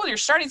was like, oh, you're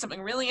starting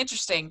something really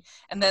interesting,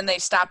 and then they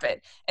stop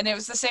it. And it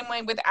was the same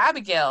way with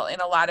Abigail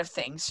in a lot of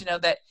things,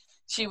 that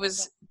she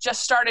was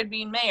just started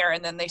being mayor,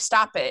 and then they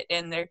stop it,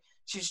 and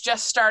she's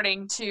just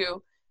starting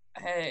to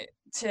have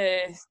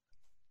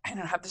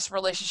this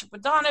relationship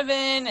with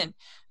Donovan,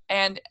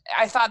 and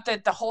I thought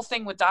that the whole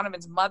thing with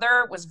Donovan's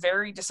mother was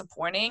very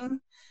disappointing,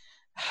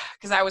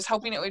 because I was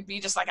hoping it would be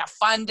just like a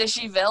fun,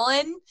 dishy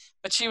villain,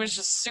 but she was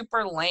just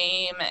super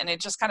lame, and it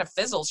just kind of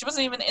fizzled. She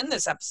wasn't even in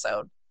this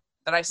episode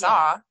that I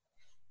saw.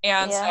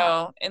 And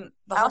so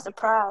I was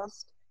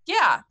surprised.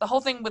 Yeah, the whole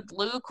thing with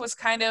Luke was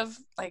kind of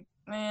like,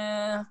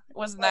 it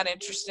wasn't that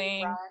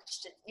interesting.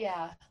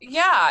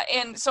 Yeah,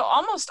 and so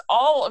almost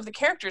all of the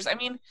characters, I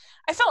mean,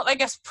 I felt, I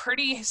guess,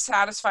 pretty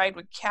satisfied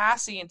with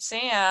Cassie and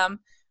Sam.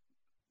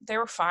 They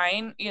were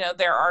fine,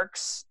 their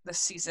arcs this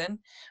season.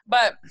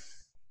 But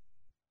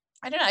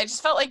I don't know, I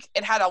just felt like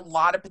it had a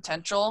lot of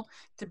potential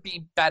to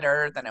be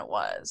better than it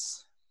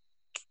was.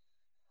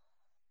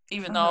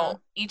 Even though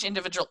each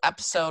individual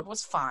episode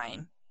was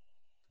fine,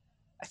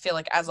 I feel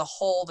like as a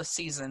whole, the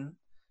season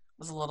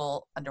was a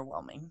little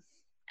underwhelming.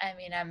 I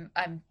mean,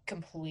 I'm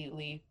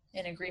completely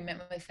in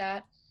agreement with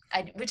that.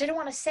 Which I don't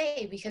want to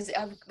say because,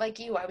 like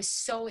you, I was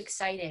so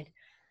excited at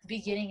the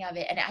beginning of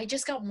it, and I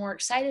just got more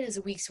excited as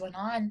the weeks went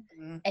on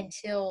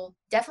until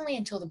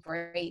the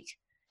break,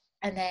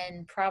 and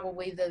then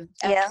probably the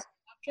episode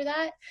after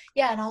that.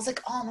 Yeah, and I was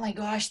like, oh my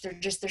gosh,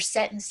 they're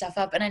setting stuff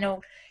up. And I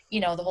know,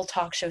 the whole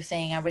talk show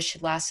thing, I wish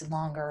it lasted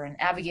longer, and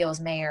Abigail's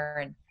mayor,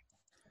 and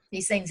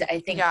these things I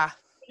think have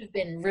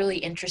been really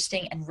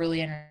interesting and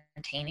really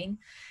entertaining.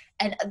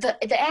 And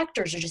the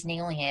actors are just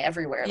nailing it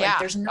everywhere. Yeah. Like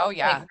there's no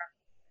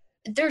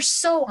they're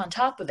so on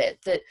top of it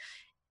that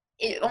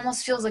it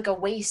almost feels like a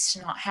waste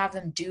to not have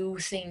them do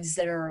things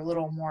that are a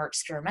little more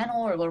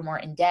experimental or a little more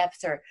in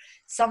depth or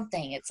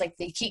something. It's like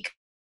they keep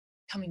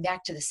coming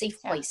back to the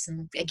safe place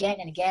and again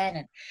and again.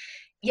 And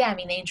I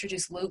mean, they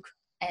introduce Luke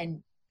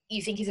and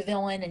you think he's a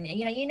villain and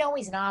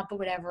he's not, but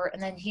whatever.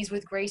 And then he's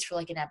with Grace for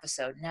like an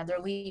episode. Now they're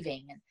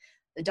leaving, and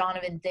the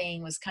Donovan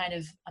thing was kind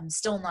of, I'm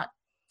still not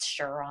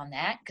sure on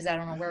that because I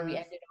don't know where we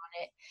ended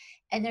on it.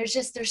 And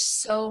there's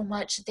so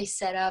much that they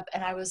set up,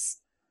 and I've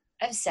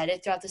said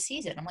it throughout the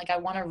season. I'm like, I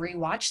want to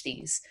rewatch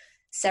these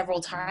several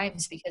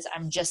times because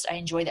I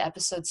enjoy the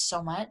episodes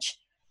so much.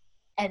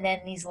 And then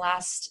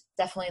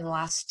definitely the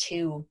last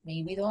two,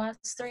 maybe the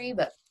last three,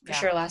 but for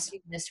sure last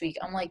week and this week,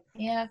 I'm like,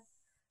 yeah.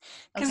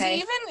 Because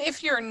even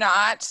if you're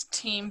not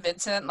Team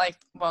Vincent, like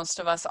most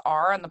of us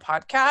are on the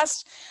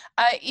podcast,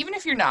 even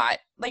if you're not,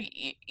 like,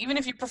 even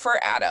if you prefer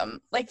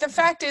Adam, like the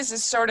fact is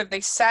sort of they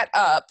set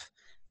up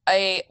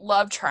a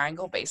love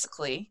triangle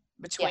basically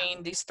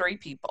between these three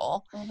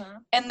people,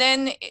 and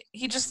then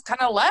he just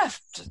kind of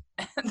left.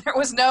 There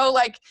was no,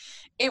 like,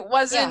 it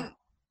wasn't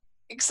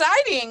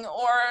exciting,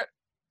 or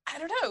I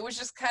don't know, it was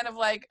just kind of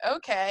like,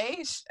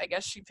 okay, I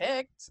guess she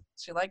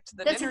liked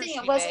the dinner she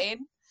made.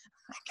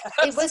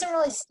 It wasn't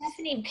really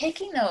Stephanie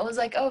picking, though. It was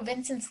like, oh,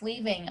 Vincent's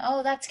leaving.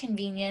 Oh, that's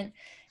convenient.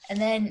 And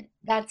then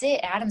that's it.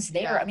 Adam's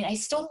there. Yeah. I mean, I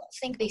still don't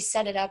think they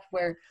set it up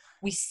where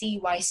we see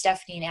why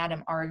Stephanie and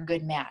Adam are a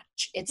good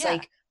match. It's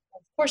like,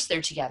 of course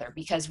they're together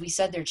because we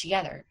said they're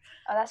together.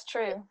 Oh, that's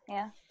true.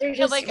 Yeah. They're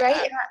just, like,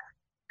 right?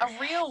 A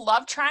real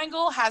love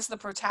triangle has the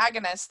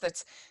protagonist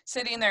that's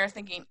sitting there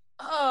thinking,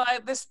 oh,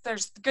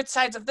 there's good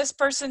sides of this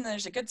person,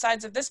 there's the good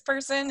sides of this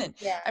person. And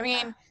I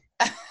mean,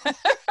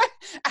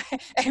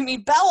 I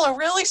mean, Bella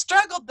really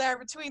struggled there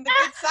between the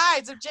good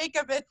sides of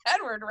Jacob and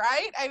Edward,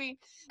 right? I mean,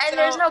 and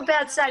there's no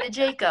bad side of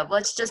Jacob.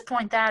 Let's just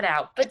point that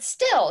out. But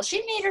still,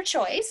 she made her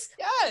choice.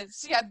 Yeah,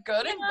 she had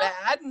good and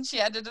bad, and she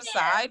had to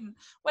decide, and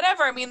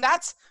whatever. I mean,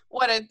 that's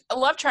what a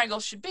love triangle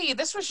should be.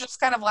 This was just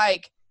kind of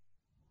like,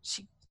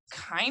 she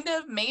kind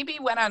of maybe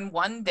went on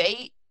one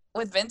date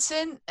with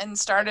Vincent and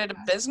started a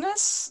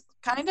business,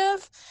 kind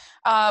of.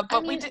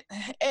 But we did.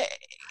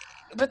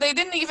 But they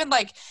didn't even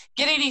like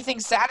get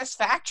anything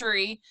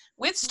satisfactory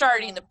with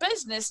starting the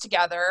business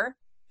together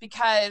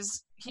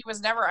because he was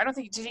never, I don't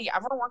think, did he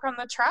ever work on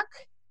the truck?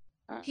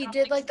 He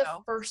did like the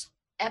first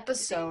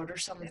episode or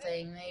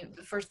something.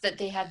 The first that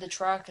they had the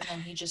truck and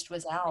then he just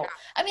was out. Yeah.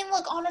 I mean,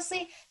 look,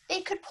 honestly, they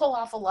could pull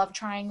off a love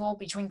triangle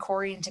between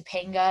Corey and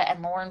Topanga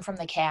and Lauren from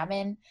the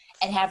cabin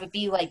and have it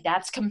be like,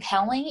 that's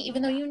compelling,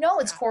 even though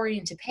it's Corey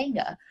and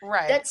Topanga.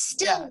 Right. That's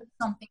still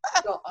something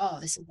to go, oh,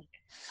 this is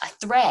a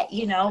threat,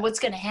 what's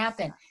going to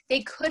happen.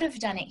 They could have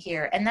done it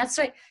here. And that's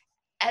why,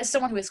 as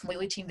someone who is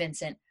completely Team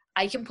Vincent,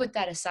 I can put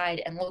that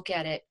aside and look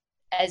at it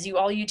as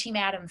all you Team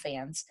Adam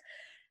fans.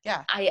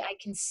 Yeah. I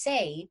can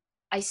say,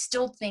 I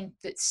still think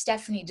that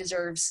Stephanie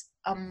deserves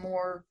a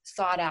more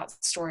thought out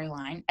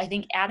storyline. I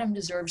think Adam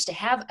deserves to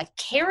have a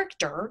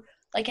character,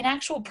 like an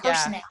actual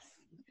personality.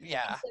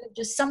 Yeah. Instead of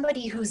just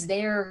somebody who's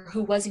there,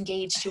 who was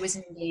engaged, who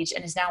isn't engaged,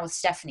 and is now with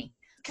Stephanie.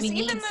 Because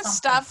even the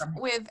stuff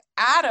with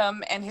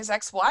Adam and his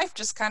ex-wife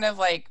just kind of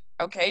like,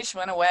 okay, she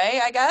went away,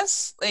 I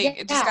guess. Like,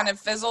 it just kind of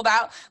fizzled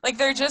out. Like,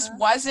 there just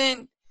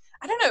wasn't,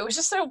 I don't know, it was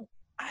just so,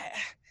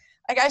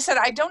 like I said,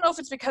 I don't know if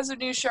it's because of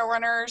new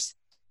showrunners,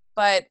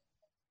 but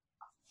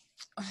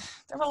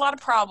there were a lot of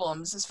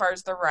problems as far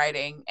as the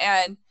writing.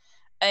 And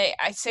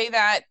I say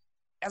that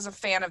as a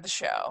fan of the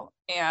show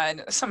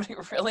and somebody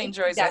who really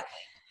enjoys it.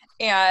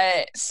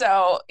 And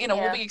so,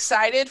 we'll be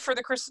excited for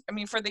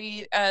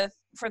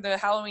for the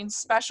Halloween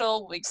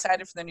special. We're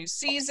excited for the new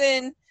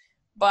season,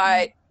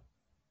 but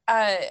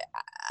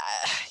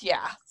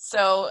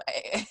so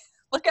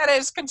look at it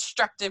as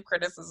constructive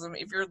criticism.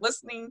 If you're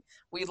listening,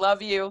 we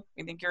love you.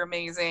 We think you're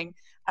amazing,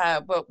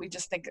 but we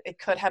just think it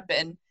could have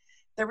been,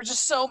 there were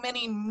just so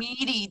many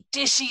meaty,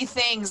 dishy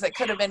things that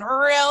could have been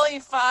really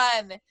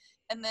fun,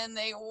 and then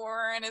they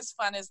weren't as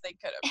fun as they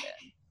could have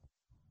been.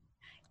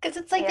 Because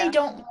it's like they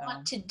don't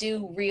want to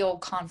do real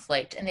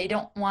conflict, and they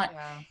don't want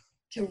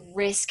to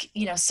risk,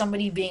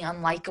 somebody being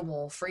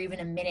unlikable for even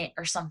a minute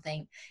or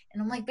something.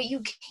 And I'm like, but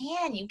you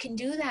can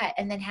do that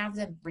and then have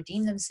them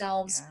redeem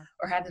themselves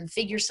or have them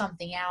figure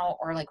something out,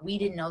 or like, we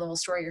didn't know the whole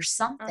story or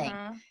something.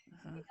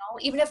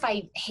 Even if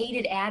I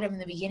hated Adam in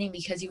the beginning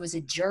because he was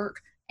a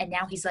jerk and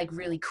now he's like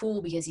really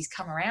cool because he's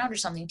come around or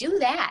something, do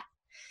that.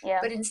 Yeah.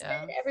 But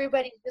instead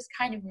everybody's just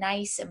kind of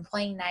nice and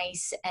playing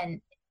nice, and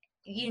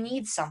you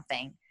need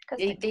something.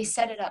 They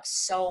set it up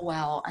so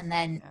well, and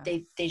then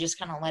they just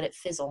kind of let it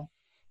fizzle.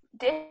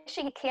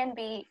 Dishy can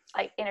be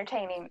like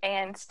entertaining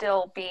and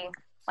still be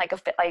like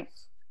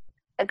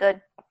a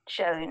good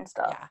show and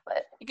stuff.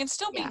 But it can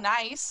still be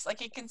nice.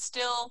 Like, it can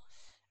still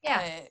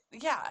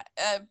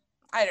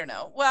I don't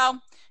know.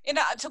 Well,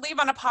 to leave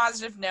on a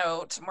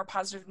more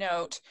positive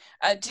note,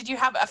 did you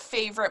have a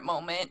favorite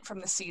moment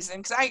from the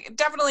season? Because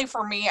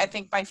for me, I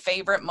think my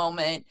favorite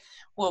moment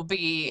will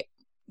be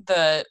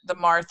the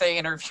Martha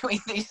interviewing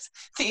what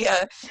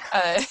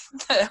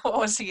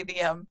was he,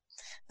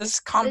 this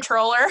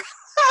comptroller?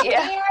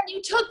 Yeah. Man,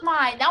 you took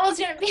mine. That was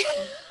gonna be.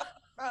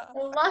 I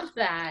love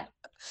that.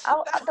 That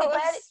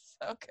was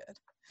so good.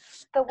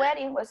 The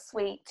wedding was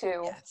sweet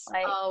too. Yes.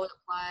 It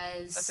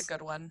was. That's a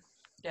good one.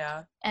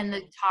 Yeah. And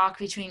the talk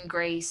between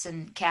Grace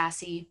and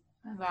Cassie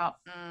about,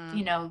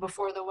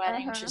 before the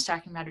wedding, she was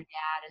talking about her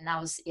dad, and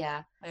that was,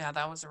 Yeah,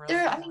 that was a really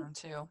good one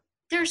too.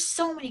 There's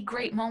so many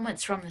great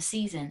moments from the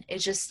season.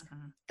 It's just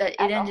that it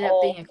ended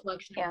up being a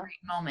collection of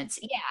great moments.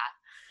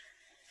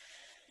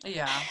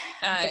 Yeah.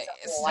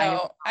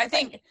 So I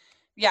think,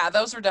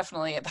 those were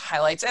definitely the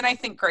highlights. And I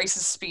think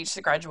Grace's speech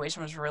at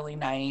graduation was really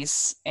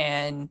nice.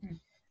 And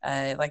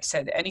like I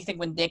said, anything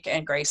with Nick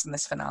and Grace in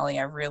this finale,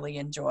 I really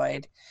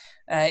enjoyed.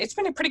 It's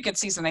been a pretty good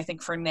season, I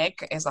think, for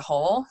Nick as a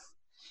whole.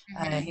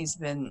 He's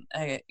been,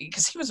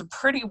 because he was a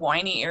pretty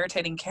whiny,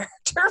 irritating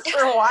character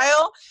for a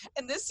while.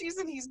 And this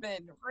season, he's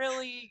been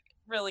really,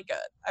 really good.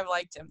 I've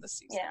liked him this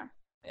season.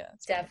 Yeah,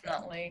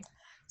 definitely.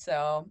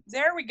 So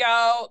there we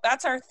go.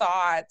 That's our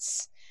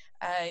thoughts.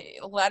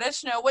 Let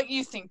us know what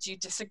you think. Do you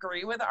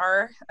disagree with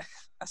our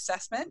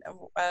assessment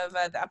of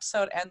the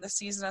episode and the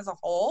season as a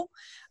whole?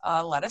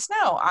 Let us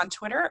know on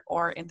Twitter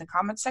or in the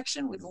comments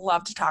section. We'd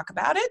love to talk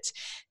about it.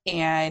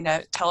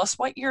 And tell us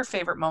what your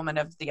favorite moment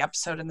of the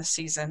episode and the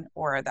season,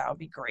 or that would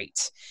be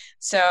great.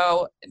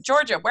 So,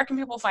 Georgia, where can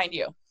people find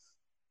you?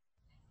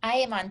 I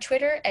am on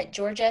Twitter at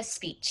Georgia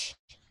Speech.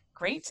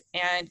 Great.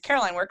 And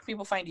Caroline, where can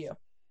people find you?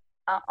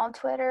 On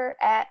Twitter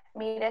at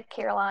Meta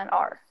Caroline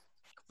R.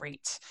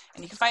 Great.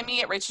 And you can find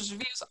me at Rachel's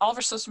Reviews, all of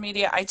our social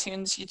media,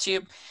 iTunes,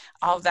 YouTube,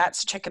 all of that.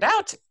 So check it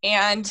out.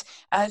 And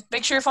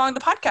make sure you're following the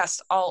podcast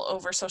all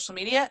over social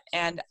media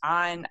and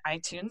on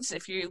iTunes.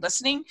 If you're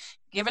listening,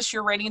 give us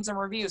your ratings and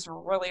reviews. We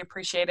really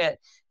appreciate it.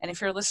 And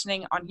if you're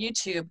listening on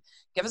YouTube,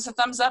 give us a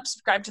thumbs up,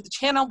 subscribe to the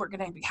channel. We're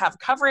going to have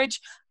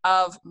coverage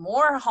of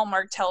more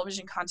Hallmark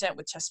television content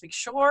with Chesapeake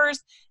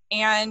Shores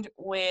and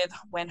with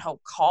When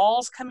Hope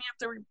Calls coming up.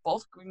 We're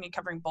going to be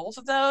covering both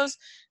of those.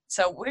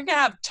 So we're going to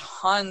have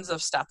tons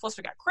of stuff. Plus,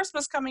 we got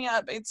Christmas coming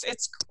up.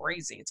 It's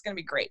crazy. It's going to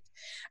be great.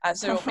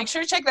 So make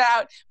sure to check that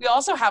out. We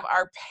also have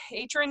our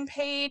Patreon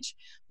page,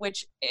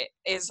 which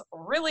is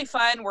really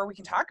fun, where we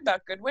can talk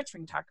about Good Witch.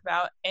 We can talk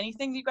about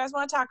anything you guys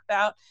want to talk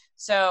about.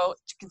 So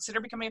to consider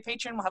becoming a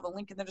patron, we'll have a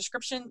link in the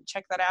description.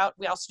 Check that out.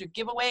 We also do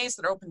giveaways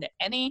that are open to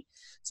any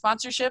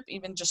sponsorship,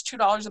 even just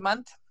 $2 a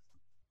month.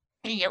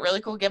 You get really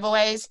cool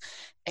giveaways.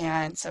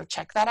 And so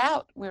check that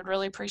out. We would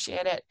really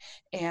appreciate it.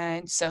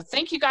 And so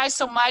thank you guys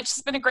so much.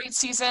 It's been a great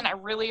season. I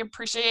really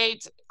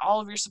appreciate all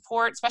of your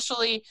support,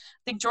 especially I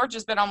think George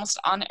has been almost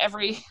on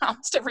every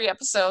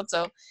episode.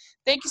 So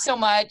thank you so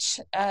much.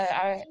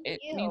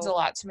 It means a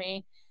lot to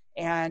me.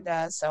 And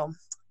so,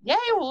 yay,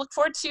 we'll look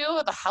forward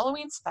to the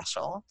Halloween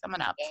special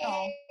coming up.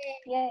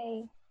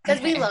 Yay.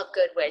 Because we love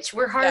Good Witch.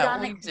 We're hard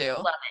on it. We do.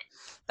 Love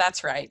it.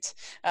 That's right.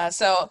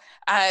 So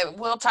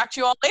we'll talk to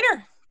you all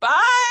later.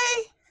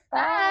 Bye.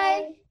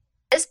 Bye.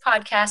 This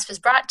podcast was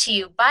brought to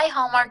you by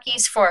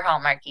Hallmarkies for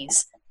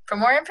Hallmarkies. For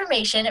more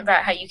information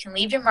about how you can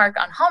leave your mark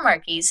on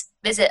Hallmarkies,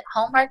 visit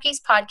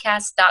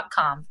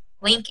hallmarkiespodcast.com.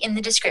 Link in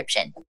the description.